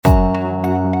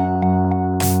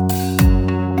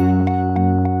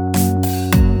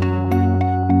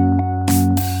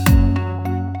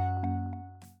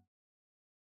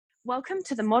Welcome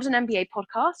to the Modern MBA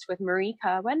podcast with Marie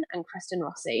Kerwin and Kristen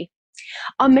Rossi.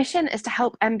 Our mission is to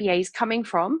help MBAs coming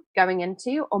from, going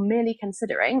into, or merely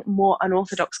considering more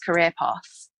unorthodox career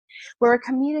paths. We're a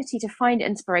community to find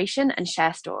inspiration and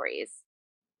share stories.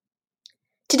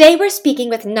 Today we're speaking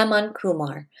with Naman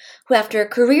Kumar, who after a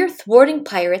career thwarting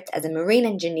pirates as a marine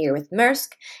engineer with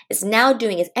Maersk, is now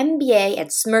doing his MBA at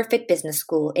Smurfit Business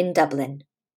School in Dublin.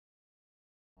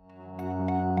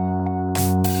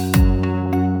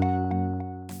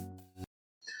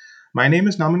 My name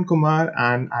is Naman Kumar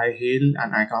and I hail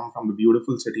and I come from the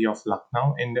beautiful city of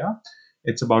Lucknow, India.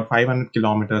 It's about 500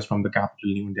 kilometers from the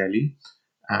capital, New Delhi,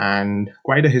 and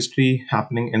quite a history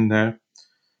happening in there.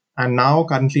 And now,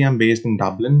 currently, I'm based in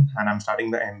Dublin and I'm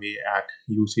studying the MBA at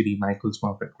UCD Michael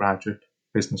Smurfit Graduate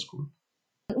Business School.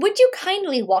 Would you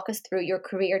kindly walk us through your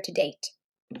career to date?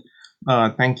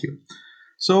 Thank you.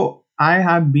 So, I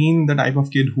had been the type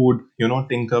of kid who would,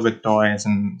 tinker with toys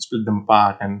and split them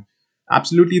apart, and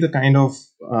absolutely the kind of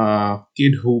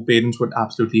kid who parents would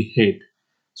absolutely hate.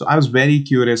 So, I was very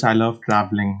curious. I loved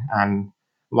traveling, and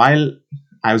while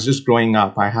I was just growing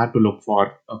up, I had to look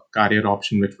for a career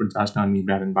option which would just earn me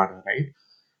bread and butter, right?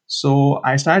 So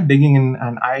I started digging in,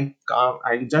 and I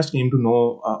just came to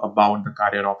know about the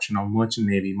career option of merchant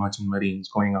navy, merchant marines,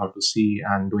 going out to sea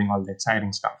and doing all the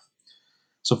exciting stuff.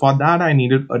 So for that, I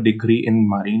needed a degree in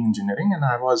marine engineering, and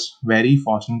I was very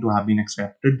fortunate to have been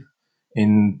accepted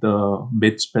in the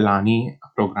BITS Pilani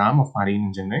program of marine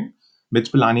engineering. BITS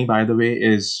Pilani, by the way,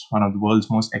 is one of the world's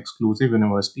most exclusive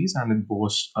universities, and it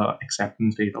boasts an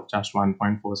acceptance rate of just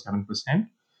 1.47%.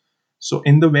 So,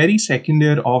 in the very second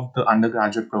year of the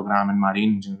undergraduate program in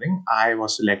marine engineering, I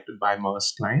was selected by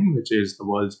Maersk Line, which is the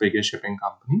world's biggest shipping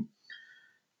company.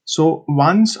 So,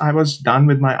 once I was done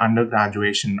with my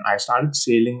undergraduation, I started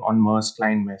sailing on Maersk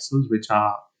Line vessels, which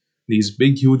are these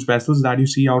big, huge vessels that you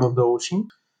see out of the ocean.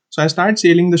 So, I started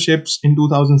sailing the ships in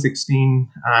 2016,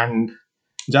 and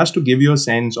just to give you a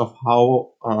sense of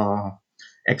how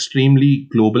extremely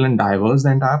global and diverse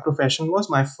the entire profession was,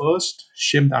 my first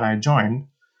ship that I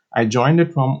joined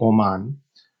it from Oman.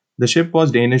 The ship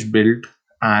was Danish built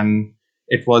and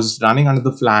it was running under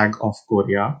the flag of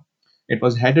Korea. It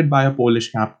was headed by a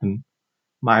Polish captain.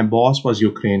 My boss was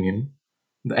Ukrainian.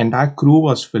 The entire crew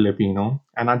was Filipino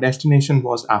and our destination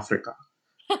was Africa.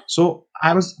 So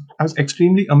I was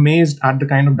extremely amazed at the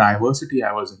kind of diversity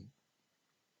I was in.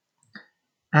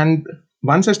 And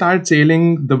once I started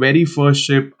sailing the very first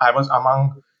ship, I was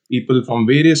among people from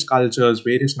various cultures,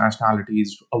 various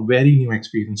nationalities, a very new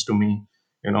experience to me,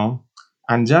 you know.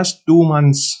 And just 2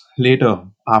 months later,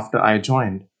 after I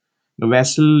joined, the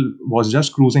vessel was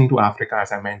just cruising to Africa,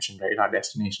 as I mentioned, right? Our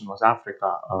destination was Africa,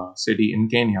 a city in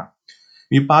Kenya.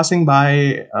 We were passing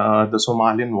by the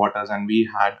Somalian waters and we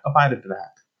had a pirate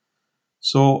attack.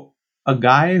 So a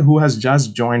guy who has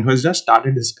just joined, who has just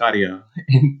started his career,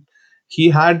 and he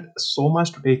had so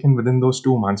much to take in within those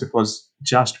 2 months. It was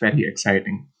just very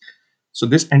exciting. So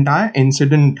this entire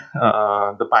incident,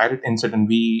 the pirate incident,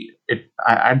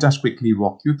 I just quickly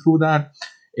walk you through that.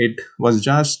 It was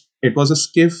a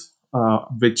skiff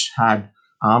which had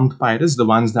armed pirates, the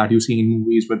ones that you see in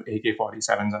movies with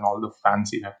AK-47s and all the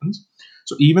fancy weapons.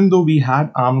 So even though we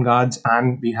had armed guards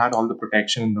and we had all the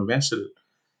protection in the vessel,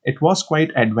 it was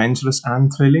quite adventurous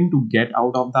and thrilling to get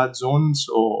out of that zone.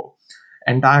 So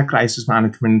entire crisis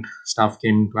management stuff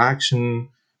came into action.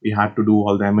 We had to do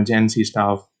all the emergency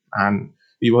stuff, and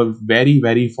we were very,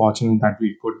 very fortunate that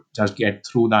we could just get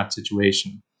through that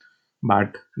situation.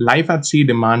 But life at sea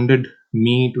demanded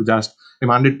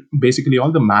basically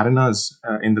all the mariners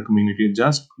in the community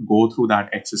just go through that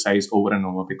exercise over and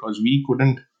over, because we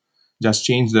couldn't just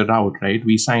change the route, right?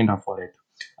 We signed up for it.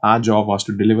 Our job was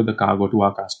to deliver the cargo to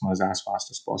our customers as fast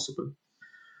as possible.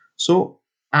 So,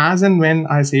 as and when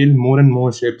I sailed more and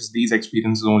more ships, these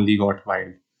experiences only got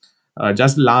wild.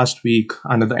 Just last week,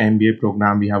 under the MBA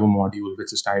program, we have a module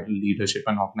which is titled Leadership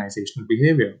and Organizational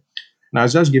Behavior. And I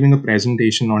was just giving a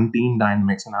presentation on team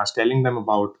dynamics, and I was telling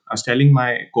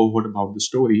my cohort about the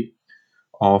story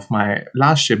of my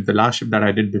last ship, the last ship that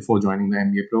I did before joining the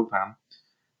MBA program,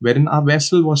 wherein our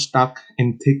vessel was stuck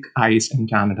in thick ice in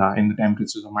Canada in the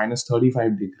temperatures of minus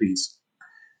 35 degrees.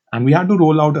 And we had to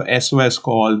roll out a SOS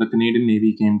call. The Canadian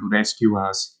Navy came to rescue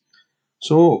us.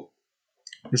 So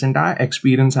this entire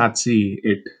experience at sea,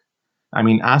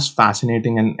 as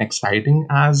fascinating and exciting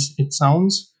as it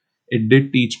sounds, it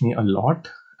did teach me a lot.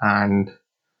 And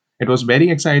it was very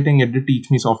exciting. It did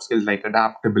teach me soft skills like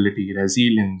adaptability,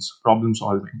 resilience, problem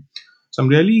solving. So I'm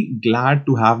really glad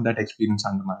to have that experience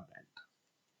under my belt.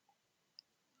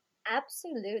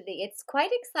 Absolutely. It's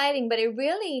quite exciting, but it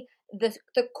really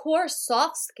the core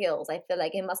soft skills I feel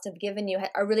like it must have given you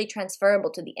are really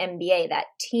transferable to the MBA, that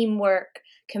teamwork,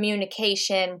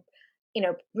 communication,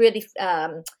 really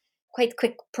quite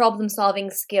quick problem solving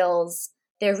skills.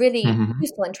 They're really Mhm.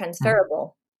 useful and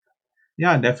transferable.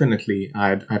 Yeah, definitely.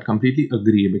 I'd completely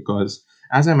agree because,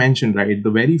 as I mentioned, right, the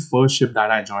very first ship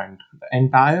that I joined, the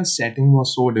entire setting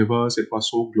was so diverse, it was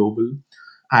so global.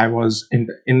 I was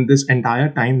in this entire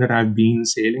time that I've been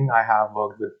sailing, I have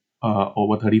worked with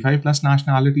over 35 plus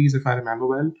nationalities, if I remember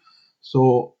well.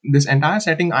 So, this entire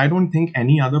setting, I don't think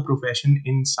any other profession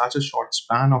in such a short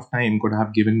span of time could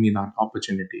have given me that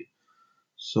opportunity.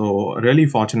 So, really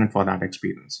fortunate for that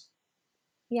experience.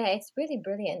 Yeah, it's really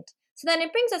brilliant. So then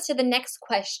it brings us to the next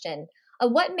question.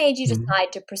 What made you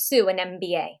decide to pursue an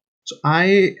MBA? So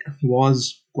I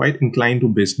was quite inclined to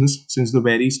business since the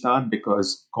very start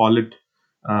because call it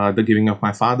the giving of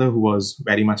my father, who was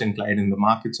very much inclined in the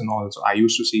markets and all. So I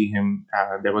used to see him.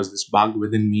 There was this bug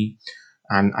within me,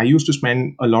 and I used to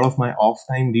spend a lot of my off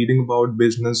time reading about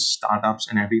business, startups,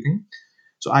 and everything.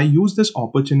 So I used this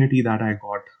opportunity that I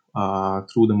got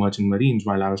through the Merchant Marines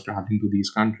while I was traveling to these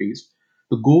countries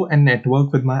to go and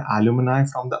network with my alumni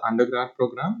from the undergrad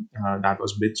program. That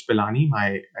was BITS Pilani,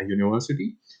 my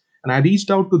university. And I reached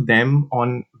out to them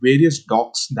on various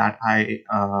docks that I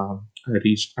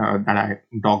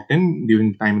docked in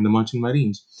during the time in the Merchant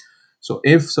Marines. So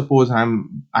if suppose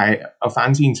I a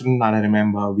fancy incident that I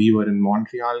remember, we were in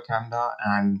Montreal, Canada,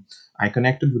 and I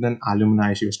connected with an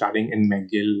alumni. She was studying in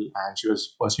McGill and she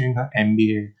was pursuing her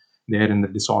MBA there in the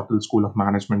DeSautel School of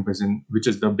Management, which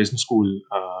is the business school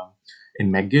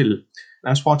in McGill. And I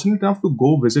was fortunate enough to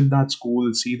go visit that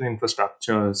school, see the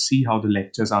infrastructure, see how the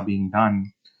lectures are being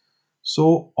done.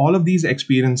 So, all of these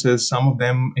experiences, some of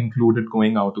them included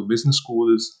going out to business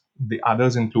schools, the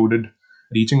others included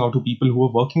reaching out to people who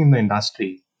were working in the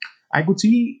industry. I could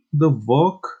see the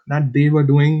work that they were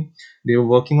doing. They were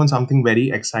working on something very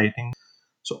exciting.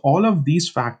 So, all of these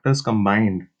factors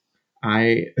combined,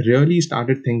 I really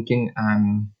started thinking,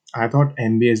 and I thought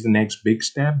MBA is the next big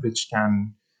step, which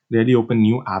can really open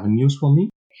new avenues for me.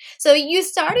 So you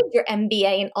started your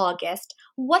MBA in August.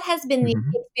 What has been the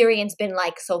Mhm. experience been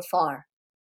like so far?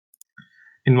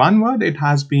 In one word, it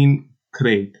has been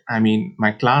great. I mean,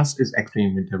 my class is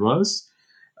extremely diverse.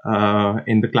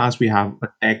 In the class, we have a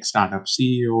tech startup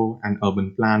CEO, an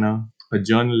urban planner, a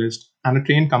journalist, and a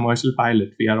trained commercial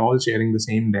pilot. We are all sharing the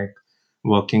same deck,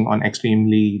 working on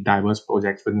extremely diverse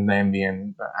projects within the MBA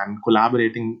and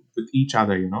collaborating with each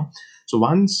other, So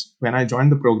once when I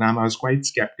joined the program, I was quite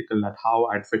skeptical at how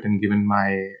I'd fit in given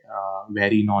my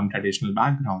very non-traditional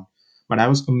background. But I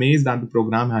was amazed that the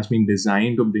program has been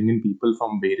designed to bring in people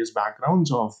from various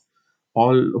backgrounds of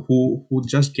all who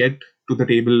just get to the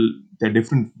table their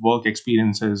different work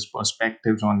experiences,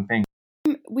 perspectives on things.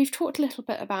 We've talked a little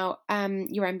bit about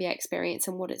your MBA experience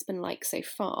and what it's been like so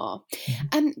far.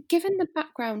 Mhm. Given the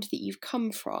background that you've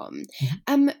come from,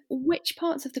 which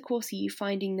parts of the course are you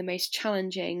finding the most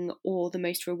challenging or the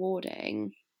most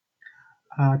rewarding?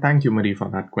 Thank you, Marie, for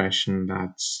that question.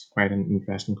 That's quite an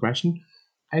interesting question.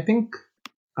 I think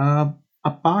Uh,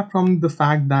 apart from the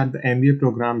fact that the MBA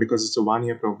program, because it's a 1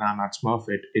 year program at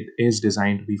Smurfit, it is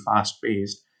designed to be fast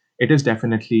paced. It is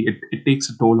definitely, it takes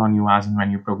a toll on you as and when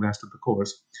you progress to the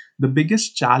course. The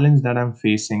biggest challenge that I'm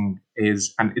facing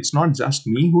is, and it's not just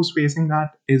me who's facing that,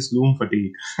 is Zoom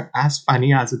fatigue. As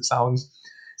funny as it sounds,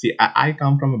 see, I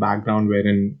come from a background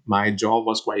wherein my job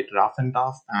was quite rough and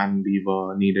tough, and we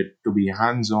were needed to be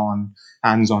hands on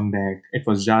deck. It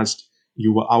was just,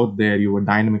 you were out there, you were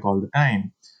dynamic all the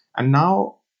time. And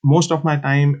now most of my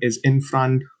time is in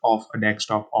front of a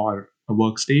desktop or a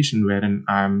workstation wherein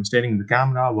I'm staring at the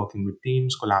camera, working with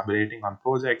teams, collaborating on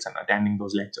projects, and attending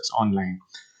those lectures online.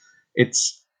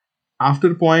 It's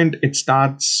after a point, it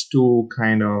starts to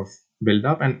kind of build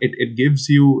up and it gives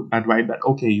you that vibe that,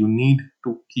 okay, you need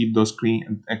to keep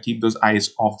those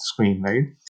eyes off the screen, right?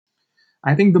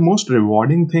 I think the most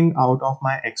rewarding thing out of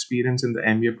my experience in the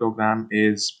MBA program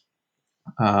is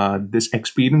this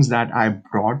experience that I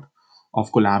brought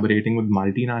of collaborating with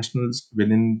multinationals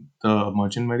within the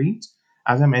merchant marines.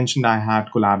 As I mentioned, I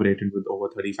had collaborated with over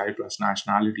 35 plus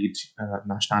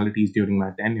nationalities during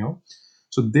my tenure.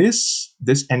 So this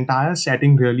entire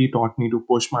setting really taught me to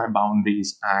push my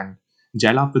boundaries and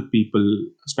gel up with people,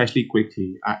 especially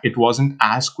quickly. It wasn't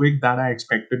as quick that I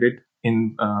expected it.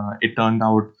 It turned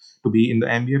out to be in the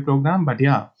MBA program, but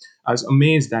yeah, I was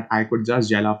amazed that I could just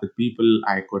gel up with people,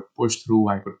 I could push through,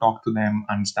 I could talk to them,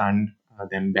 understand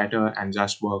them better, and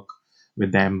just work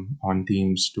with them on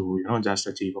teams to just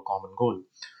achieve a common goal.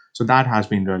 So that has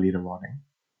been really rewarding.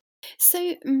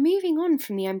 So, moving on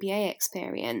from the MBA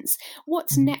experience,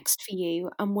 what's next for you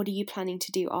and what are you planning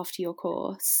to do after your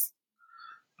course?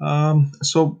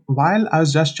 So while I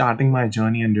was just charting my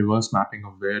journey and reverse mapping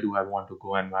of where do I want to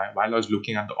go, and while I was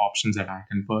looking at the options that I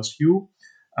can pursue,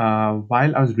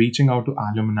 while I was reaching out to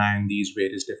alumni in these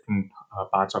various different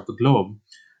parts of the globe,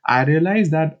 I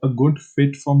realized that a good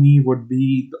fit for me would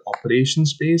be the operation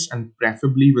space and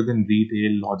preferably within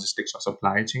retail, logistics, or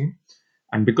supply chain.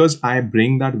 And because I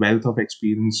bring that wealth of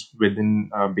experience within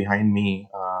behind me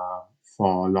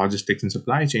for logistics and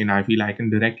supply chain, I feel I can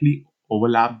directly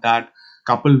overlap that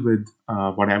coupled with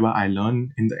whatever I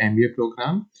learn in the MBA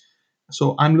program.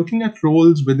 So I'm looking at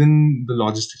roles within the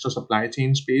logistics or supply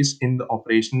chain space in the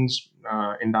operations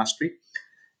industry.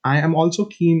 I am also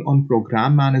keen on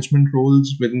program management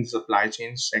roles within the supply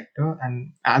chain sector.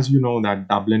 And as you know, that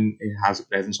Dublin has a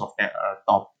presence of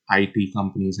top IT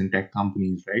companies and tech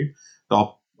companies, right?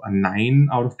 Top 9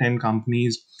 out of 10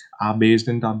 companies are based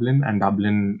in Dublin, and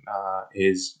Dublin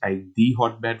is like the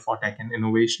hotbed for tech and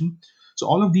innovation. So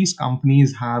all of these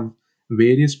companies have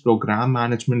various program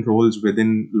management roles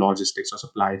within logistics or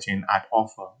supply chain at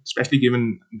offer, especially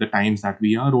given the times that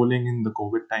we are rolling in the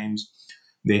COVID times.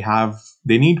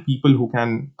 They need people who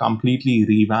can completely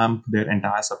revamp their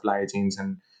entire supply chains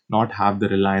and not have the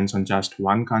reliance on just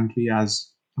one country as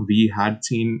we had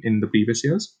seen in the previous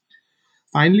years.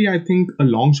 Finally, I think a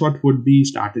long shot would be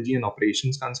strategy and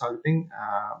operations consulting,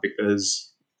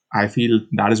 because I feel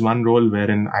that is one role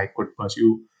wherein I could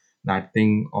pursue that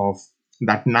thing of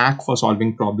that knack for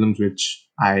solving problems which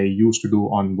I used to do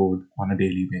on board on a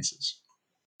daily basis.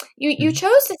 You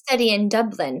chose to study in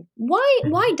Dublin.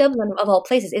 Why Dublin of all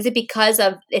places? Is it because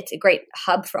of it's a great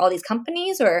hub for all these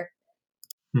companies, or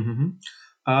Mm-hmm.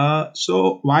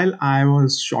 So while I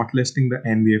was shortlisting the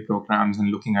MBA programs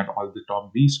and looking at all the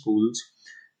top B schools,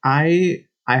 I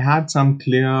had some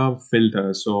clear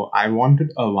filters. So I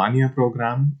wanted a 1 year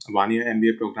program, 1 year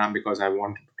MBA program, because I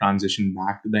wanted to transition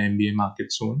back to the MBA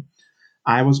market soon.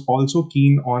 I was also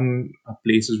keen on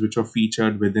places which were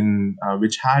featured within,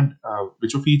 which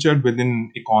were featured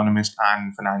within Economist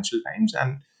and Financial Times,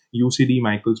 and UCD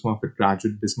Michaels Murphy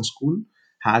Graduate Business School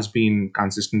has been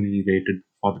consistently rated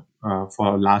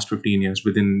for last 15 years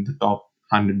within the top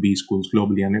 100 B schools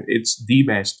globally, and it's the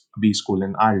best B school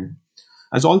in Ireland.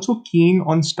 I was also keen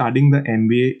on studying the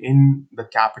MBA in the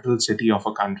capital city of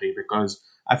a country because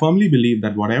I firmly believe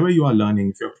that whatever you are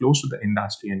learning, if you're close to the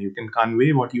industry and you can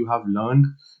convey what you have learned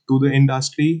to the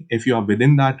industry, if you are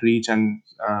within that reach and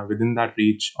within that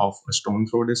reach of a stone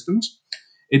throw distance,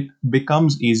 it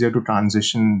becomes easier to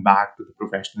transition back to the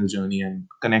professional journey and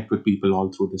connect with people all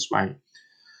through this while.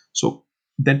 So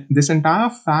that this entire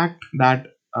fact that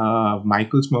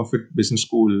Michael Smurfit Business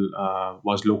School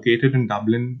was located in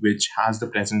Dublin, which has the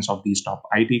presence of these top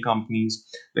IT companies,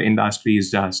 the industry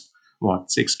is just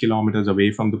 6 kilometers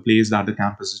away from the place that the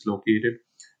campus is located,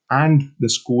 and the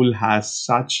school has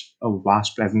such a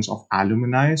vast presence of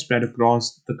alumni spread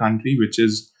across the country, which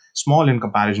is small in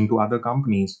comparison to other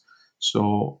companies.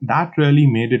 So that really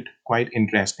made it quite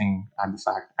interesting at the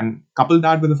fact. And couple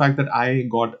that with the fact that I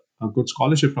got a good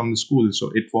scholarship from the school, so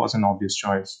it was an obvious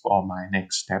choice for my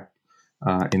next step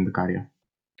in the career.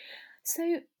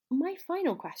 So, my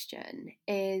final question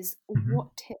is Mhm.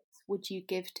 what tips would you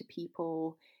give to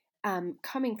people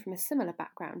coming from a similar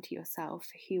background to yourself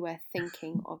who are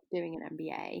thinking of doing an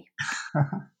MBA?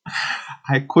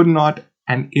 I could not,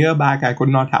 an year back, I could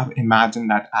not have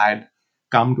imagined that I'd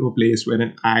come to a place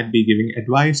wherein I'd be giving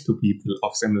advice to people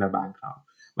of similar background.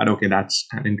 But okay, that's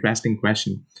an interesting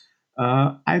question.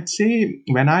 I'd say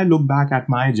when I look back at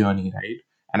my journey,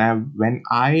 right, when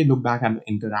I look back at the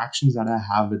interactions that I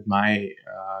have with my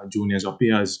juniors or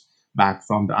peers back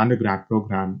from the undergrad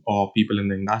program or people in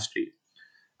the industry,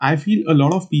 I feel a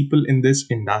lot of people in this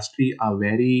industry are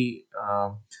very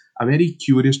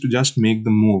curious to just make the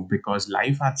move because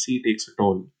life at sea takes a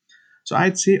toll. So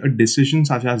I'd say a decision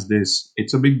such as this,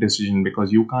 it's a big decision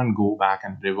because you can't go back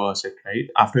and reverse it, right?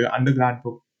 After your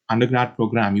undergrad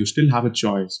program, you still have a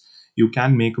choice. You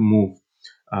can make a move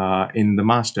in the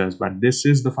masters, but this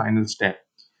is the final step.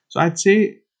 So I'd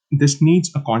say this needs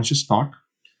a conscious thought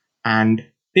and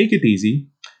take it easy.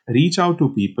 Reach out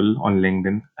to people on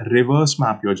LinkedIn, reverse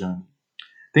map your journey.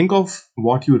 Think of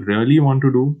what you really want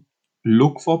to do.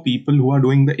 Look for people who are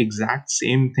doing the exact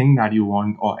same thing that you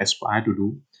want or aspire to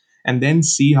do, and then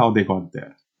see how they got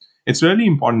there. It's really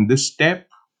important. This step,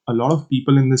 a lot of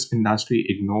people in this industry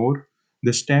ignore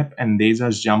this step and they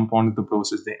just jump onto the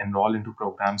process. They enroll into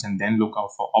programs and then look out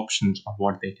for options of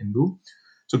what they can do.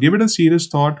 So give it a serious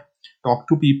thought, talk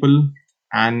to people,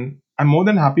 and I'm more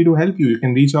than happy to help you. You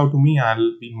can reach out to me.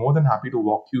 I'll be more than happy to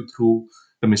walk you through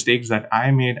the mistakes that I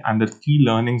made and the key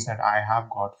learnings that I have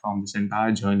got from this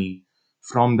entire journey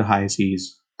from the high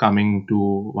seas coming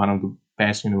to one of the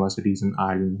best universities in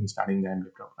Ireland and studying the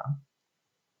MBA program.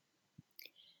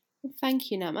 Thank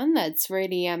you, Naman. That's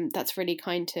really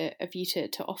kind of you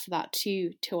to offer that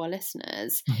to our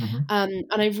listeners. And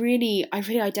I really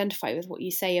identify with what you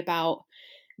say about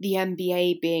the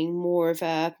MBA being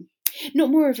not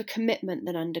more of a commitment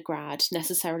than undergrad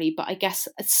necessarily, but I guess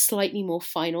a slightly more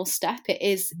final step.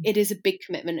 It is a big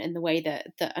commitment in the way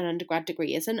that an undergrad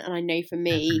degree isn't. And I know for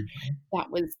me,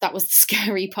 that was the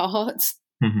scary part.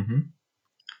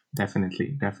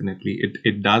 Definitely.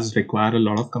 It does require a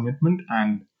lot of commitment,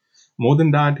 and more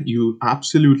than that, you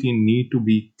absolutely need to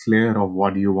be clear of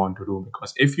what you want to do,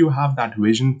 because if you have that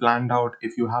vision planned out,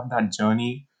 if you have that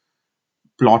journey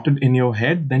plotted in your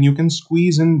head, then you can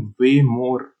squeeze in way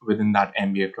more within that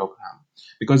MBA program,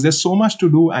 because there's so much to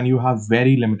do and you have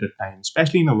very limited time,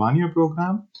 especially in a 1 year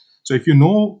program. So if you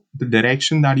know the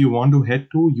direction that you want to head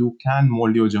to, you can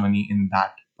mold your journey in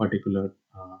that particular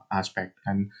aspect,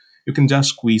 and you can just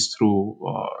squeeze through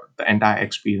the entire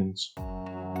experience.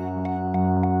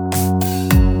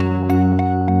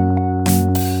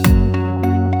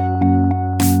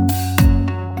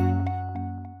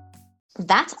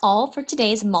 That's all for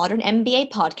today's Modern MBA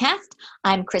podcast.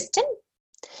 I'm Kristen.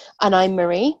 And I'm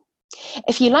Marie.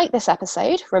 If you like this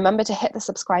episode, remember to hit the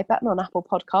subscribe button on Apple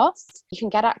Podcasts. You can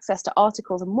get access to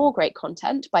articles and more great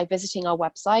content by visiting our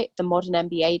website,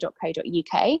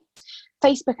 themodernmba.co.uk,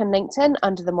 Facebook and LinkedIn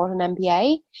under The Modern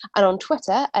MBA, and on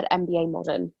Twitter at MBA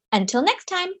Modern. Until next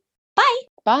time, bye.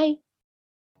 Bye.